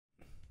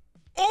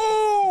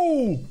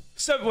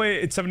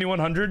Wait, it's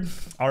 7,100.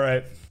 All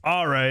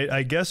right.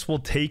 I guess we'll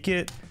take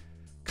it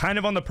kind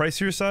of on the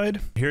pricier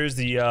side. Here's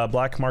the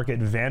black market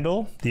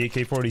Vandal, the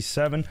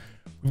AK-47.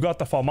 We've got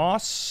the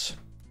FAMAS.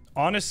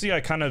 Honestly, I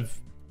kind of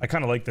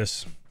like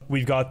this.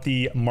 We've got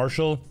the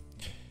Marshal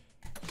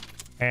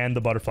and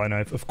the butterfly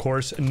knife. Of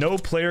course, no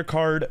player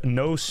card,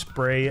 no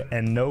spray,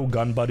 and no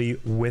gun buddy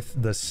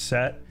with the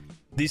set.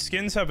 These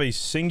skins have a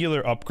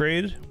singular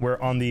upgrade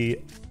where on the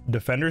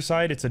defender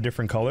side, it's a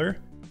different color.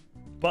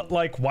 But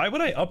like, why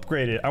would I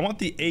upgrade it? I want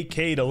the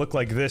AK to look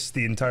like this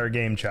the entire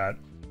game, chat.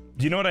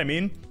 Do you know what I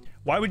mean?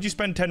 Why would you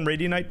spend 10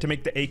 Radianite to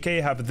make the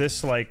AK have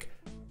this like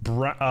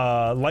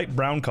light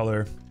brown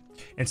color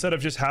instead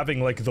of just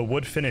having like the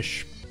wood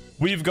finish?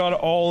 We've got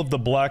all of the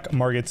black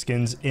market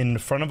skins in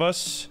front of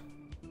us.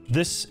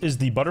 This is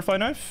the butterfly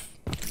knife.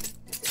 I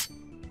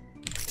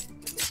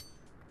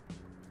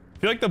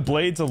feel like the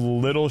blade's a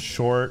little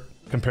short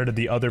compared to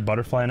the other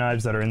butterfly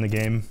knives that are in the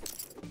game.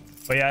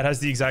 But yeah, it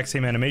has the exact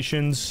same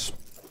animations.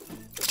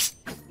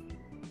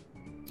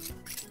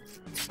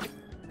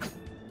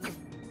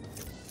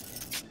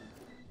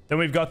 Then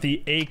we've got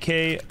the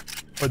AK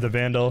or the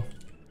Vandal.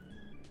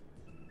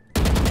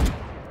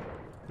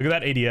 Look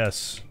at that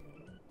ADS.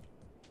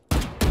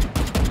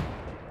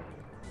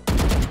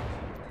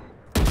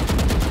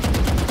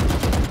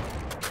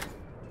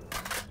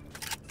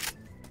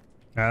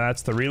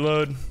 That's the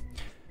reload.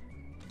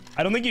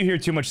 I don't think you hear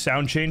too much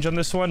sound change on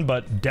this one,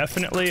 but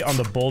definitely on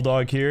the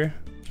Bulldog here,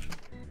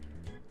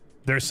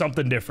 there's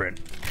something different.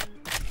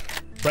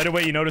 Right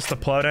away, you notice the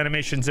pull-out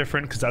animation's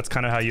different because that's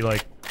kind of how you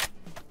like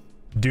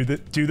do the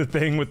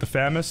thing with the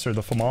FAMAS or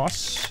the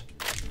FAMAS.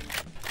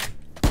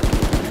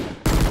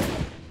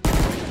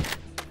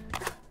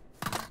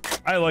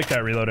 I like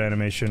that reload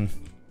animation.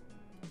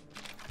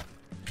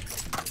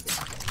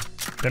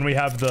 Then we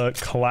have the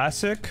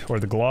classic or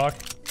the Glock.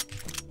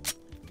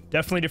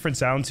 Definitely different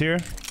sounds here.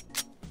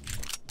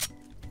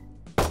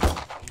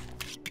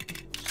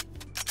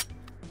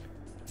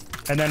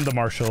 And then the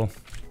Marshal.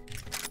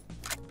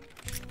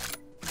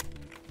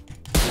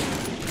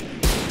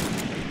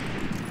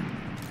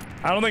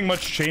 I don't think much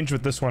changed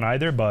with this one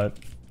either, but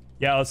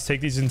yeah, let's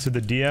take these into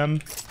the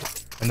DM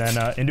and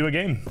then into a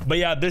game. But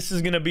yeah, this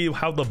is gonna be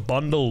how the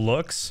bundle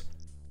looks.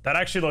 That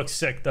actually looks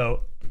sick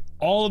though.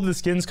 All of the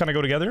skins kind of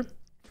go together,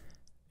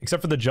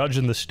 except for the Judge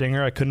and the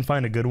Stinger. I couldn't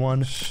find a good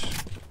one.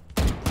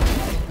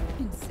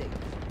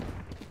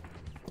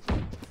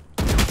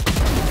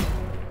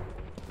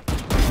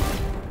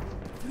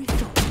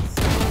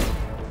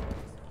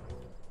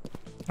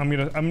 I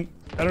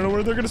don't know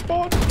where they're gonna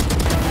spawn.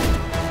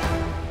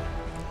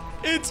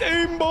 It's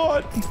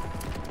aimbot.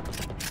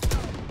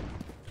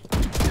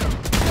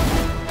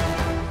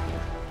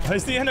 Why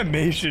is the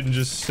animation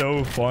just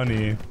so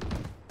funny?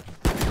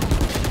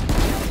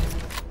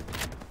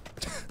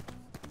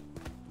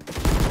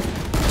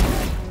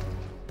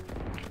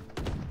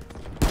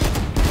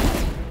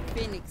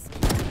 Phoenix.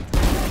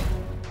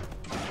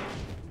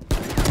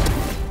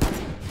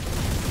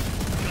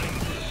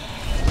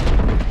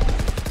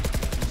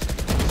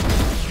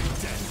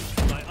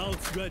 My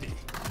ult's ready.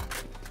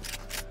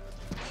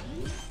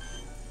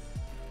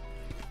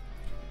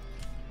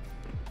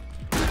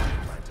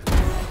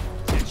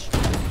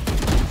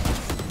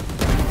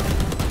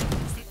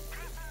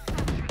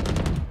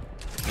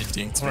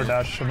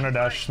 I'm gonna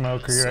dash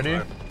smoke. Are you ready?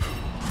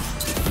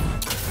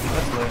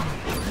 That's lit.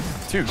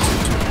 Two.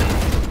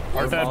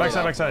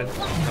 Backside.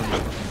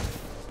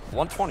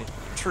 120.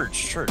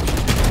 Church.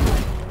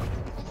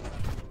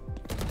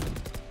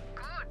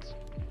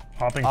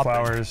 Popping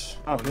flowers.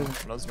 Oh,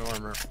 there's no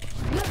armor.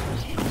 What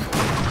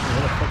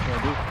the fuck do I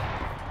do?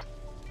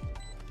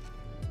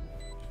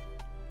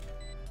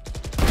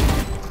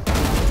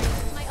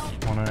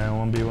 One A,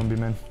 1B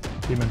man.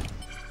 Demon.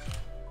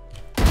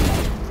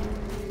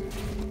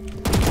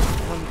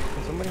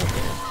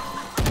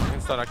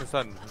 I can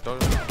stun. Don't...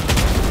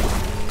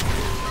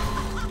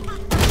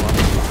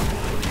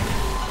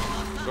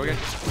 Go again.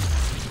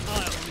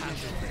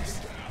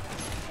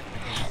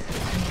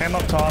 Cam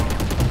up top,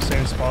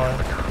 same spot.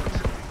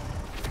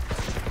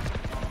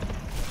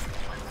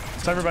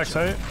 Cyber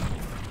backside.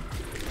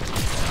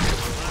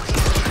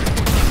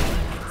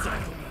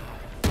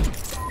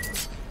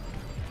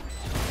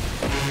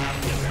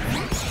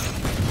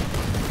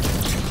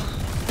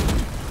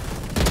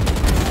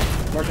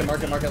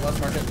 Market, last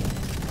market.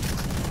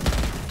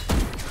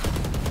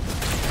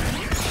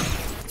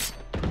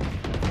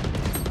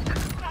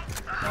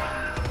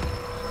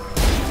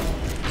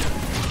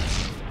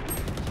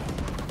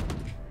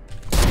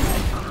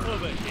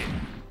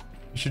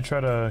 You should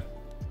try to...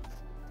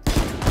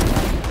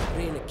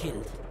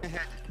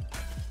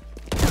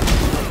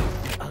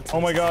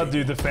 Oh my god,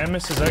 dude, the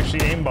FAMAS is actually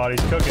aimbot.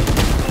 He's cooking.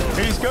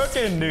 He's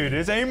cooking, dude.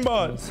 It's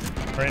aimbot.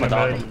 Right in the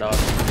bed.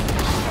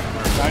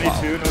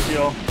 92, no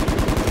heal.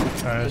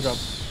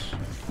 Nice.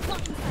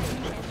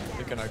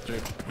 They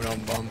connected. We're on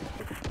bomb.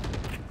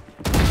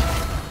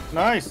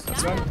 Nice.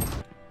 That's good.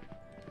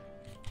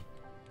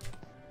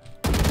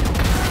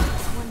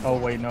 Oh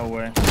wait, no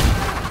way.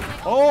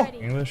 Oh!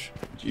 English.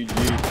 GG.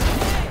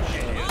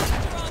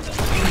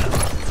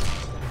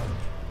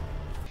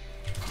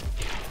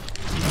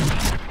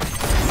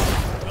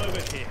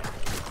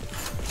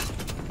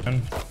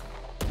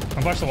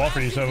 I'm flashing the wall for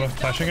you, Sova.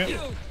 Flashing it.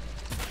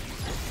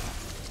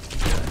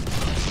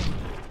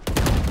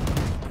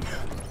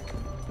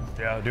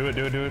 Yeah, do it.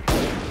 Get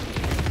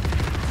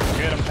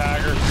him,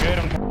 Tagger. Get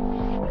him.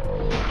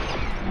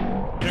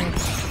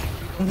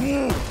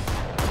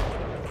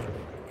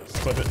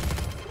 Flip it.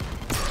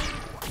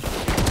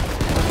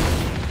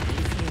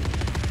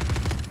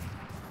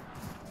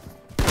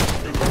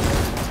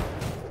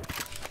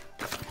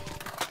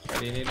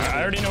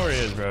 I already know where he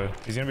is, bro.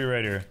 He's gonna be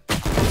right here.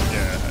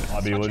 Yeah,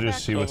 Lobby, we'll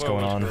just see what's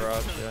going on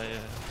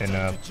in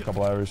a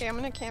couple hours. Okay, I'm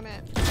gonna cam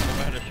it.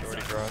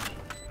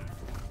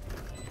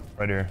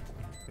 Right here.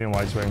 In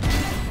wide swing.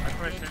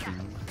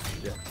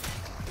 Yeah.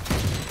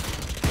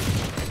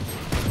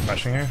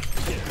 Flashing here.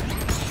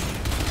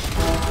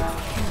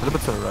 A little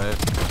bit to the right.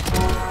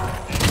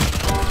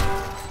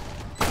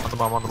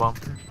 On the bomb.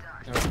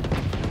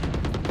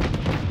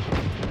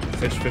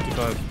 Fish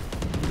 55.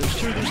 There's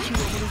two, I'm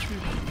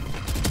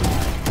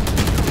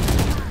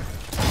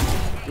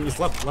He's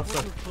left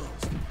side.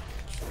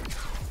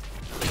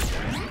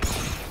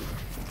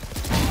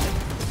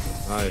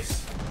 Nice.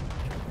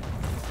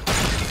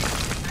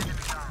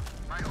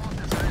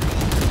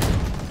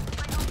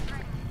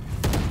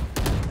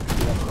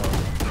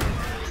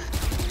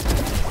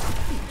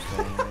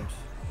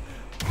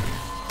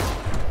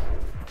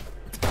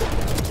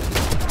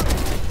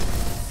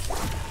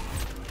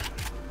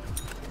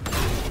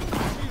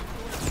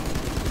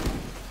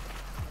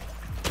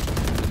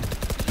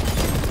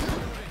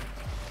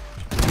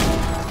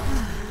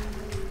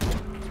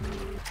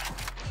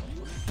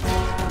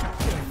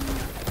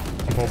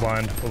 Full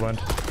blind.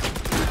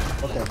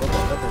 Okay.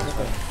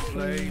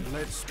 Play,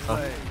 let's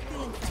play.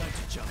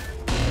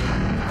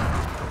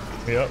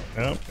 Yep.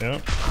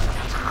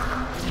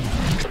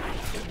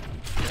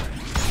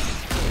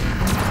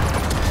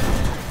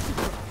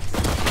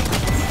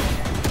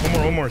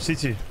 One more,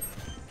 CT.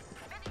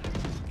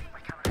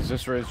 Is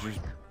this Ray's just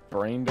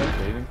brain dead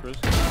baiting, Chris?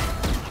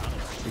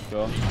 Good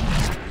call.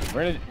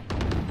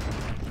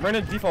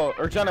 Reyna default,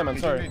 or Gen I'm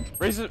sorry.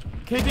 Raise it.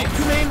 KD,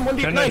 2 main, 1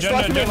 deep. Gen Nice,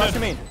 last Gen. two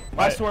main.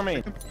 Last 2 are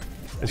main.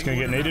 It's gonna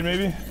get naded,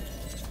 maybe?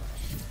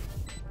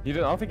 He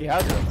didn't, I don't think he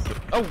has it.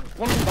 Oh,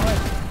 one behind.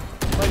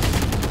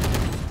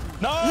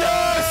 Nice.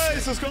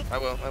 Yes! Let's go. I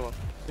will.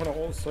 What a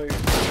whole site.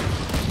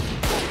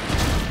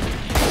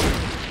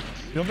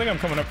 You don't think I'm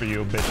coming up for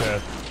you, bitch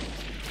ass?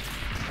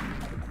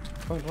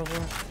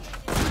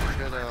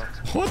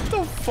 What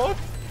the fuck?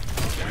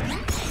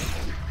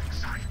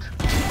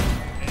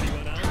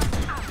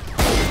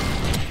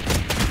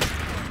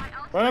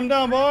 Run him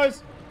down,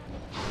 boys!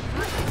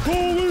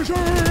 Holy shit!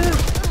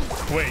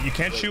 Wait, you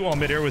can't shoot while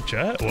midair with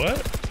Jet?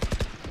 What?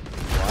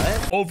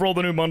 Overall,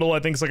 the new bundle, I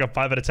think it's like a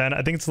 5 out of 10.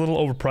 I think it's a little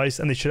overpriced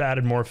and they should have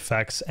added more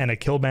effects and a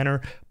kill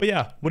banner. But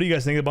yeah, what do you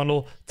guys think of the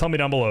bundle? Tell me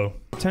down below.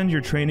 Pretend you're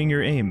training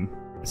your aim.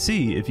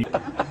 See if you...